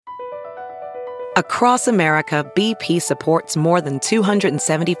Across America, BP supports more than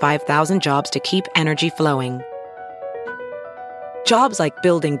 275,000 jobs to keep energy flowing. Jobs like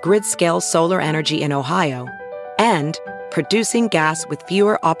building grid-scale solar energy in Ohio and producing gas with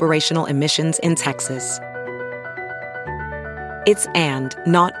fewer operational emissions in Texas. It's and,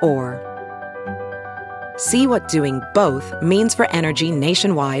 not or. See what doing both means for energy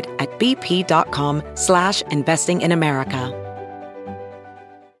nationwide at bp.com/investing in America.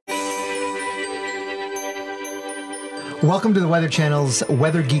 Welcome to the Weather Channel's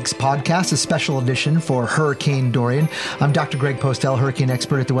Weather Geeks podcast, a special edition for Hurricane Dorian. I'm Dr. Greg Postel, hurricane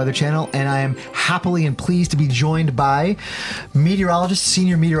expert at the Weather Channel, and I am happily and pleased to be joined by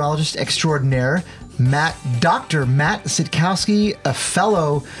senior meteorologist extraordinaire, Dr. Matt Sitkowski, a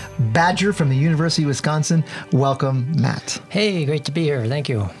fellow Badger from the University of Wisconsin. Welcome, Matt. Hey, great to be here. Thank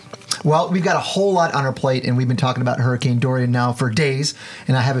you. Well, we've got a whole lot on our plate, and we've been talking about Hurricane Dorian now for days,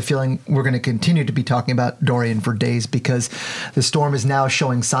 and I have a feeling we're going to continue to be talking about Dorian for days because the storm is now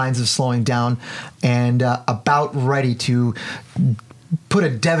showing signs of slowing down and about ready to put a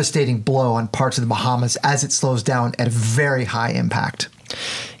devastating blow on parts of the Bahamas as it slows down at a very high impact.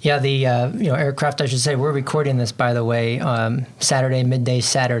 Yeah, the aircraft, I should say, we're recording this, by the way, Saturday, midday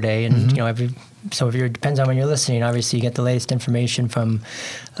Saturday, and so if it depends on when you're listening. Obviously, you get the latest information from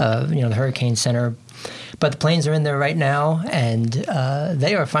the Hurricane Center. But the planes are in there right now, and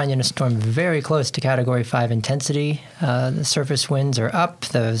they are finding a storm very close to Category 5 intensity. The surface winds are up.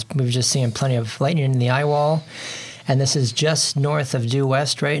 We've just seen plenty of lightning in the eye wall. And this is just north of due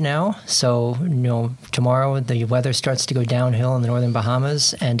west right now. So, tomorrow the weather starts to go downhill in the northern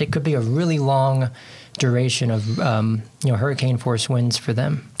Bahamas, and it could be a really long duration of, hurricane force winds for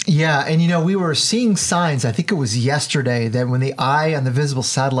them. Yeah, and we were seeing signs, I think it was yesterday, that when the eye on the visible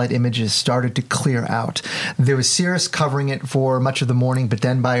satellite images started to clear out, there was cirrus covering it for much of the morning, but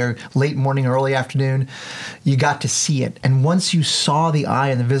then by late morning, early afternoon, you got to see it. And once you saw the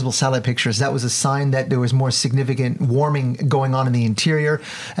eye in the visible satellite pictures, that was a sign that there was more significant warming going on in the interior,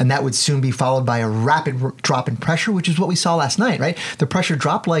 and that would soon be followed by a rapid drop in pressure, which is what we saw last night, right? The pressure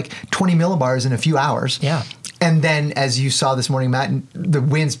dropped like 20 millibars in a few hours. Yeah. And then, as you saw this morning, Matt, the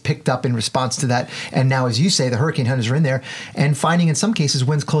winds picked up in response to that. And now, as you say, the hurricane hunters are in there and finding, in some cases,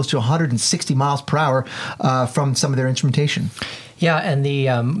 winds close to 160 miles per hour from some of their instrumentation. Yeah, and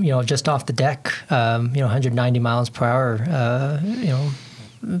the just off the deck, 190 miles per hour,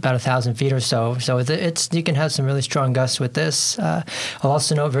 about 1,000 feet or so. So you can have some really strong gusts with this. I'll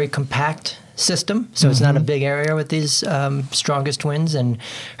also note very compact system, so it's not a big area with these strongest winds, and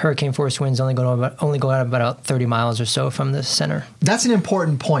hurricane force winds only go out about 30 miles or so from the center. That's an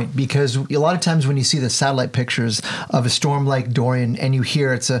important point because a lot of times when you see the satellite pictures of a storm like Dorian and you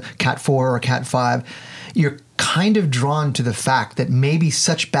hear it's a Cat 4 or Cat 5, you're kind of drawn to the fact that maybe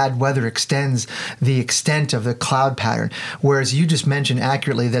such bad weather extends the extent of the cloud pattern, whereas you just mentioned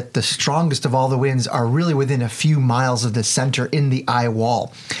accurately that the strongest of all the winds are really within a few miles of the center in the eye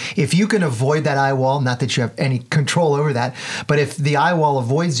wall. If you can avoid that eye wall, not that you have any control over that, but if the eye wall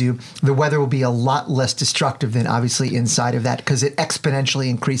avoids you, the weather will be a lot less destructive than obviously inside of that because it exponentially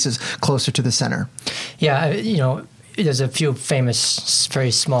increases closer to the center. Yeah, there's a few famous, very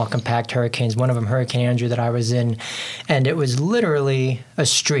small, compact hurricanes. One of them, Hurricane Andrew, that I was in, and it was literally a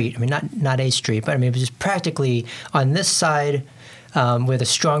street. I mean, not a street, but it was just practically on this side where the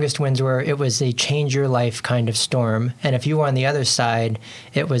strongest winds were. It was a change-your-life kind of storm. And if you were on the other side,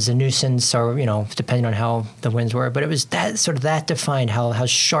 it was a nuisance or, depending on how the winds were. But it was that defined how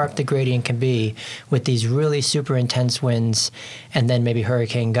sharp the gradient can be with these really super intense winds and then maybe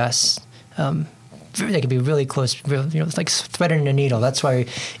hurricane gusts. They can be really close, it's like threading a needle. That's why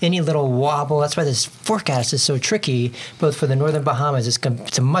any little wobble, that's why this forecast is so tricky, both for the northern Bahamas.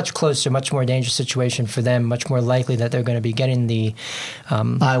 It's a much closer, much more dangerous situation for them, much more likely that they're going to be getting the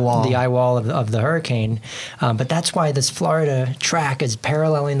eye wall of the hurricane. But that's why this Florida track is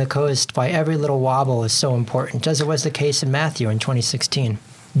paralleling the coast, why every little wobble is so important, as it was the case in Matthew in 2016.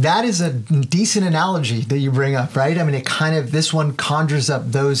 That is a decent analogy that you bring up, right? I mean, this one conjures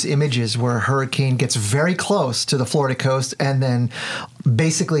up those images where a hurricane gets very close to the Florida coast and then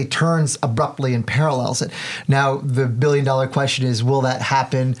basically turns abruptly and parallels it. Now, the billion-dollar question is, will that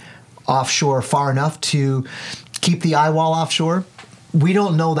happen offshore far enough to keep the eye wall offshore? We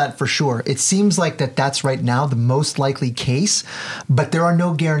don't know that for sure. It seems like that's right now the most likely case, but there are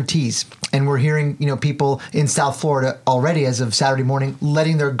no guarantees. And we're hearing, people in South Florida already as of Saturday morning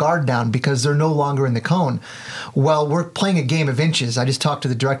letting their guard down because they're no longer in the cone. Well, we're playing a game of inches. I just talked to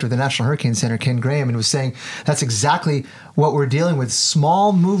the director of the National Hurricane Center, Ken Graham, and was saying that's exactly what we're dealing with.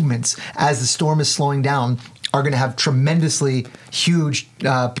 Small movements as the storm is slowing down are going to have tremendously huge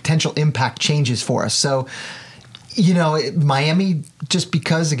potential impact changes for us. So, Miami, just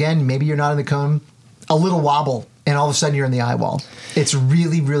because, again, maybe you're not in the cone, a little wobble, and all of a sudden you're in the eye wall. It's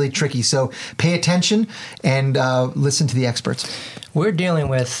really, really tricky. So pay attention and listen to the experts. We're dealing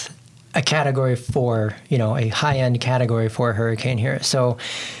with a Category 4, a high-end Category 4 hurricane here. So,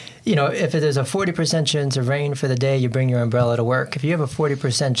 if there's a 40% chance of rain for the day, you bring your umbrella to work. If you have a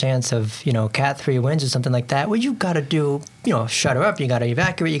 40% chance of, Cat 3 winds or something like that, well, you got to do, shut her up. You got to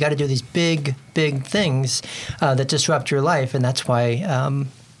evacuate. You got to do these big, big things that disrupt your life. And that's why,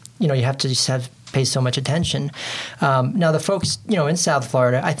 you have to just pay so much attention. Now, the folks, in South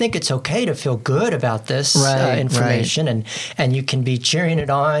Florida, I think it's okay to feel good about this information, and you can be cheering it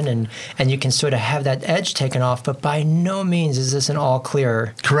on, and you can sort of have that edge taken off. But by no means is this an all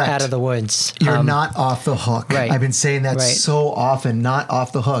clear out of the woods. You're not off the hook. Right. I've been saying that so often, not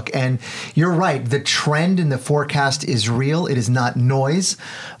off the hook. And you're right. The trend in the forecast is real. It is not noise,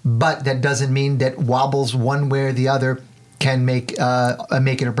 but that doesn't mean that wobbles one way or the other can make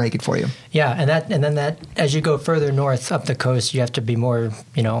it or break it for you. Yeah, and then as you go further north up the coast, you have to be more,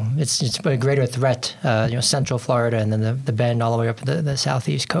 it's a greater threat, Central Florida and then the bend all the way up to the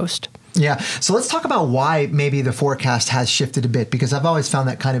southeast coast. Yeah. So let's talk about why maybe the forecast has shifted a bit, because I've always found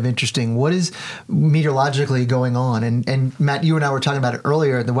that kind of interesting. What is meteorologically going on? And Matt, you and I were talking about it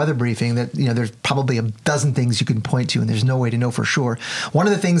earlier in the weather briefing that, there's probably a dozen things you can point to and there's no way to know for sure. One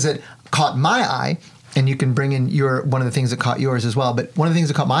of the things that caught my eye, and you can bring in one of the things that caught yours as well. But one of the things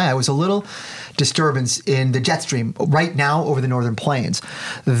that caught my eye was a little disturbance in the jet stream right now over the northern plains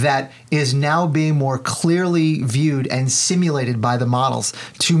that is now being more clearly viewed and simulated by the models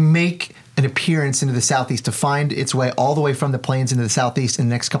to make an appearance into the southeast, to find its way all the way from the plains into the southeast in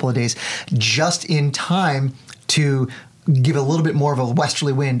the next couple of days, just in time to give a little bit more of a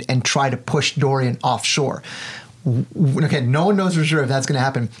westerly wind and try to push Dorian offshore. Okay, no one knows for sure if that's going to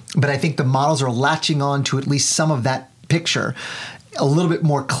happen, but I think the models are latching on to at least some of that picture a little bit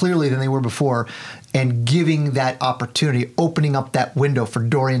more clearly than they were before, and giving that opportunity, opening up that window for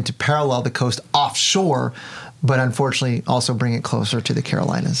Dorian to parallel the coast offshore, but unfortunately also bring it closer to the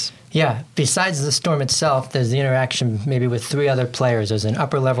Carolinas. Yeah, besides the storm itself, there's the interaction maybe with three other players. There's an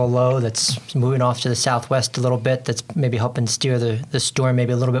upper level low that's moving off to the southwest a little bit that's maybe helping steer the storm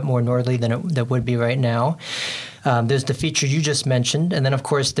maybe a little bit more northerly than that would be right now. There's the feature you just mentioned, and then of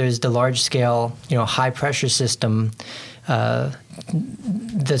course there's the large scale, high pressure system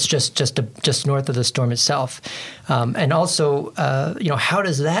that's just north of the storm itself, and also how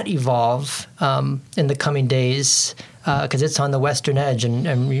does that evolve in the coming days? Because it's on the western edge, and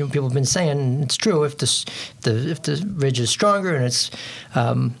people have been saying it's true. If the ridge is stronger and it's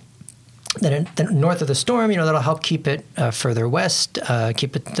then north of the storm, that'll help keep it further west,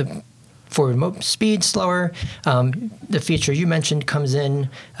 keep it the forward speed slower. The feature you mentioned comes in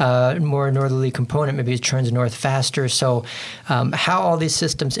more northerly component. Maybe it turns north faster. So how all these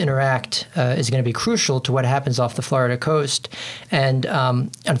systems interact is going to be crucial to what happens off the Florida coast. And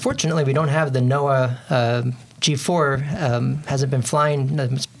unfortunately, we don't have the NOAA G4 hasn't been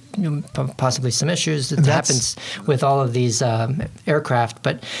flying. Possibly some issues that happens with all of these aircraft.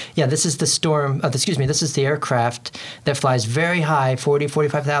 But yeah, this is the storm. This is the aircraft that flies very high,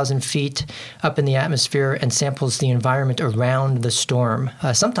 45,000 feet up in the atmosphere and samples the environment around the storm.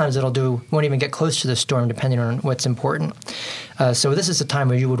 Sometimes won't even get close to the storm depending on what's important. So this is a time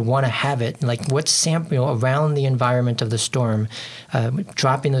where you would want to have it, like what's around the environment of the storm,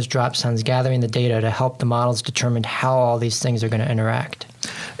 dropping those drop zones, gathering the data to help the models determine how all these things are going to interact.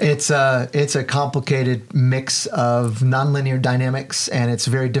 It's a complicated mix of nonlinear dynamics, and it's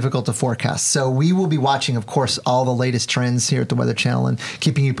very difficult to forecast. So we will be watching, of course, all the latest trends here at the Weather Channel and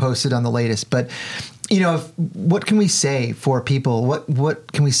keeping you posted on the latest. But, what can we say for people?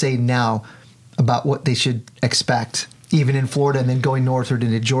 What can we say now about what they should expect, even in Florida and then going northward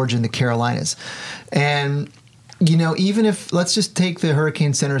into Georgia and the Carolinas? And even if, let's just take the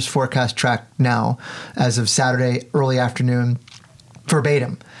Hurricane Center's forecast track now as of Saturday early afternoon,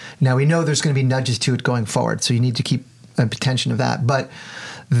 verbatim. Now, we know there's going to be nudges to it going forward, so you need to keep attention of that. But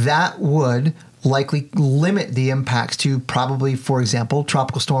that would likely limit the impacts to probably, for example,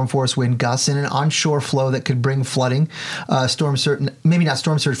 tropical storm force wind gusts and an onshore flow that could bring flooding, maybe not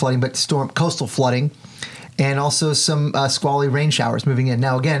storm surge flooding, but coastal flooding, and also some squally rain showers moving in.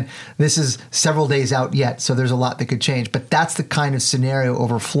 Now, again, this is several days out yet, so there's a lot that could change. But that's the kind of scenario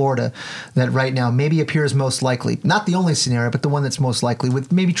over Florida that right now maybe appears most likely. Not the only scenario, but the one that's most likely,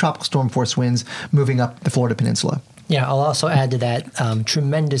 with maybe tropical storm force winds moving up the Florida peninsula. Yeah, I'll also add to that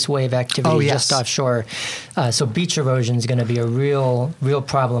tremendous wave activity just offshore. So beach erosion is going to be a real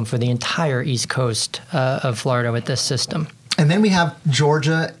problem for the entire east coast of Florida with this system. And then we have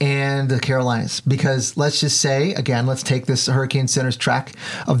Georgia and the Carolinas, because let's just say, again, let's take this hurricane center's track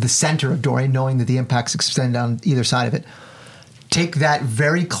of the center of Dorian, knowing that the impacts extend on either side of it. Take that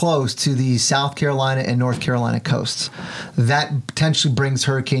very close to the South Carolina and North Carolina coasts. That potentially brings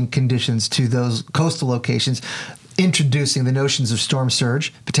hurricane conditions to those coastal locations, introducing the notions of storm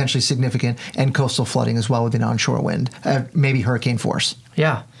surge, potentially significant, and coastal flooding as well with an onshore wind, maybe hurricane force.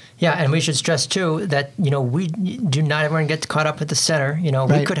 Yeah. Yeah, and we should stress, too, that, we do not everyone get caught up at the center.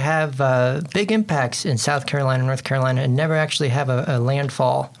 We could have big impacts in South Carolina, North Carolina, and never actually have a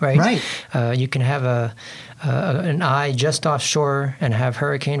landfall, right? Right. You can have an eye just offshore and have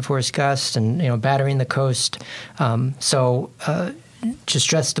hurricane force gusts and, battering the coast. To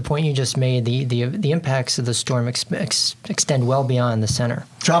stress the point you just made, the impacts of the storm extend well beyond the center.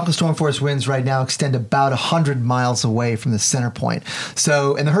 Tropical storm force winds right now extend about 100 miles away from the center point.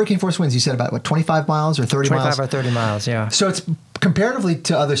 So, and the hurricane force winds, you said about, 25 miles or 30 miles? 25 or 30 miles, yeah. So it's comparatively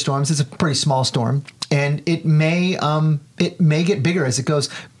to other storms, it's a pretty small storm. And it may get bigger as it goes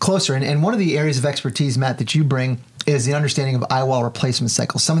closer. And one of the areas of expertise, Matt, that you bring is the understanding of eye wall replacement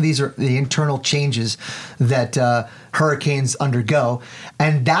cycles. Some of these are the internal changes that hurricanes undergo,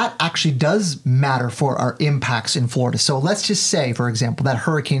 and that actually does matter for our impacts in Florida. So let's just say, for example, that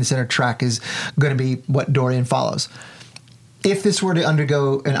hurricane center track is going to be what Dorian follows. If this were to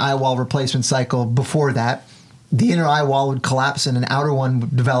undergo an eye wall replacement cycle before that, the inner eye wall would collapse and an outer one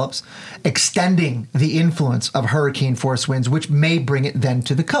develops, extending the influence of hurricane force winds, which may bring it then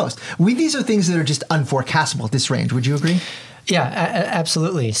to the coast. These are things that are just unforecastable at this range. Would you agree? Yeah,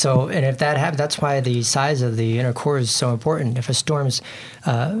 absolutely. So, and if that happens, that's why the size of the inner core is so important. If a storm's,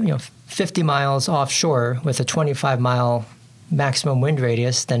 50 miles offshore with a 25-mile maximum wind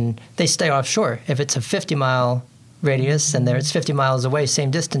radius, then they stay offshore. If it's a 50-mile radius and it's 50 miles away,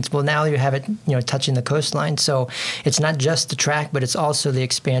 same distance, well, now you have it touching the coastline. So it's not just the track, but it's also the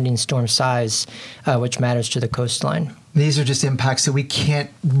expanding storm size, which matters to the coastline. These are just impacts that we can't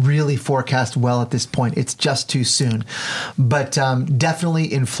really forecast well at this point. It's just too soon. But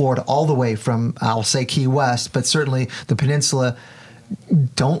definitely in Florida, all the way from, I'll say Key West, but certainly the peninsula,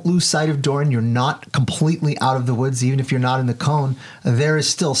 don't lose sight of Dorian. You're not completely out of the woods, even if you're not in the cone. There is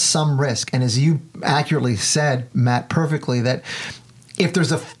still some risk. And as you accurately said, Matt, perfectly, that if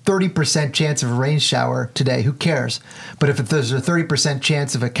there's a 30% chance of a rain shower today, who cares? But if there's a 30%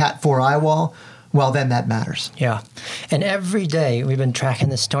 chance of a Cat 4 eye wall, well, then that matters. Yeah. And every day, we've been tracking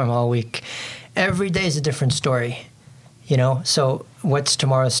this storm all week. Every day is a different story. So what's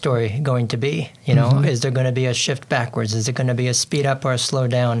tomorrow's story going to be? Is there going to be a shift backwards? Is it going to be a speed up or a slow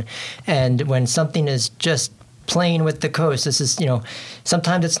down? And when something is just playing with the coast, this is,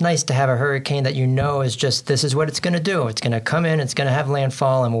 sometimes it's nice to have a hurricane that is just, this is what it's going to do. It's going to come in, it's going to have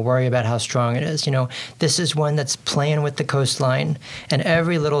landfall, and we'll worry about how strong it is. This is one that's playing with the coastline, and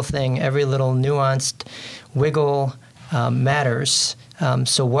every little thing, every little nuanced wiggle matters.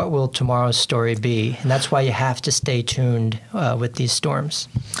 So what will tomorrow's story be? And that's why you have to stay tuned with these storms.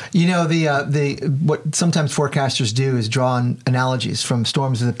 What sometimes forecasters do is draw on analogies from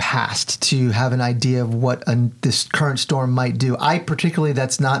storms of the past to have an idea of what this current storm might do.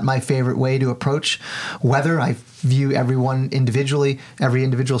 That's not my favorite way to approach weather. I view every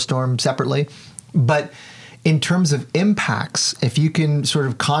individual storm separately. But in terms of impacts, if you can sort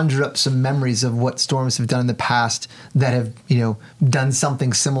of conjure up some memories of what storms have done in the past that have, done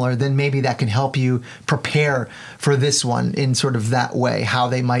something similar, then maybe that can help you prepare for this one in sort of that way, how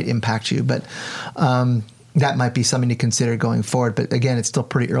they might impact you. But that might be something to consider going forward. But again, it's still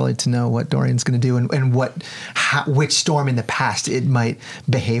pretty early to know what Dorian's going to do and which storm in the past it might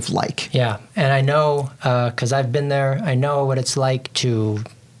behave like. Yeah, and I know, because I've been there, I know what it's like to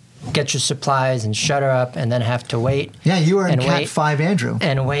get your supplies and shut her up and then have to wait. Yeah, you were in Cat 5, Andrew.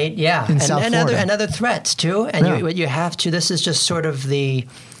 And wait, yeah. In South Florida. And other threats, too. And you have to, this is just sort of this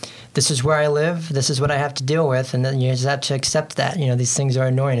is where I live, this is what I have to deal with, and then you just have to accept that. These things are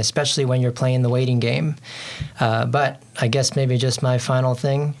annoying, especially when you're playing the waiting game. But I guess maybe just my final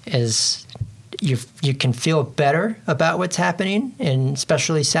thing is you can feel better about what's happening in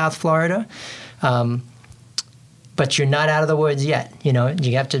especially South Florida. But you're not out of the woods yet. You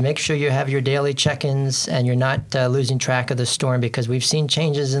have to make sure you have your daily check-ins and you're not losing track of the storm, because we've seen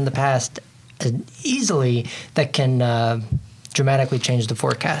changes in the past easily that can dramatically change the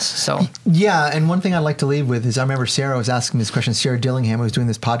forecast. So yeah, and one thing I'd like to leave with is I remember Sarah was asking me this question. Sarah Dillingham was doing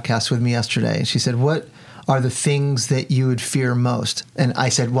this podcast with me yesterday, and she said, "What are the things that you would fear most? And I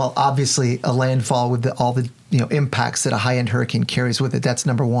said, well, obviously a landfall with all the impacts that a high-end hurricane carries with it. That's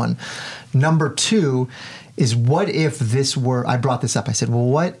number one. Number two is, what if this were, I brought this up, I said, well,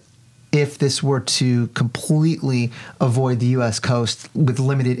 what if this were to completely avoid the U.S. coast with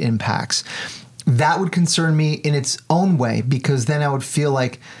limited impacts? That would concern me in its own way, because then I would feel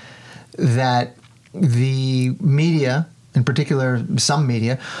like that the media, in particular some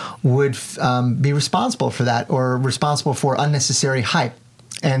media, would be responsible for that, or responsible for unnecessary hype.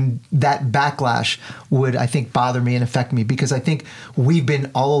 And that backlash would, I think, bother me and affect me, because I think we've been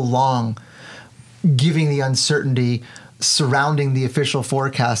all along giving the uncertainty surrounding the official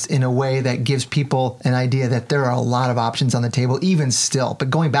forecast in a way that gives people an idea that there are a lot of options on the table, even still. But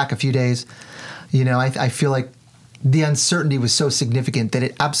going back a few days, I feel like the uncertainty was so significant that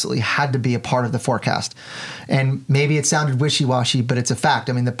it absolutely had to be a part of the forecast. And maybe it sounded wishy-washy, but it's a fact.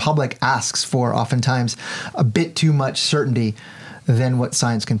 I mean, the public asks for oftentimes a bit too much certainty than what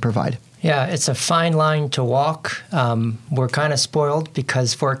science can provide. Yeah, it's a fine line to walk. We're kind of spoiled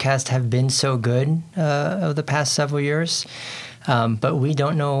because forecasts have been so good over the past several years, but we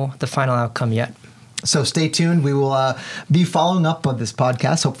don't know the final outcome yet. So stay tuned. We will be following up on this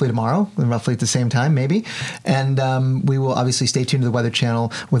podcast, hopefully tomorrow, roughly at the same time, maybe. And we will obviously stay tuned to the Weather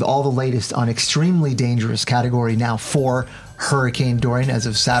Channel with all the latest on extremely dangerous category now 4 Hurricane Dorian as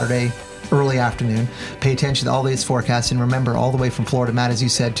of Saturday early afternoon. Pay attention to all these forecasts. And remember, all the way from Florida, Matt, as you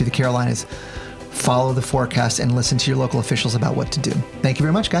said, to the Carolinas, follow the forecast and listen to your local officials about what to do. Thank you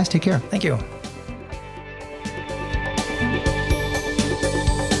very much, guys. Take care. Thank you.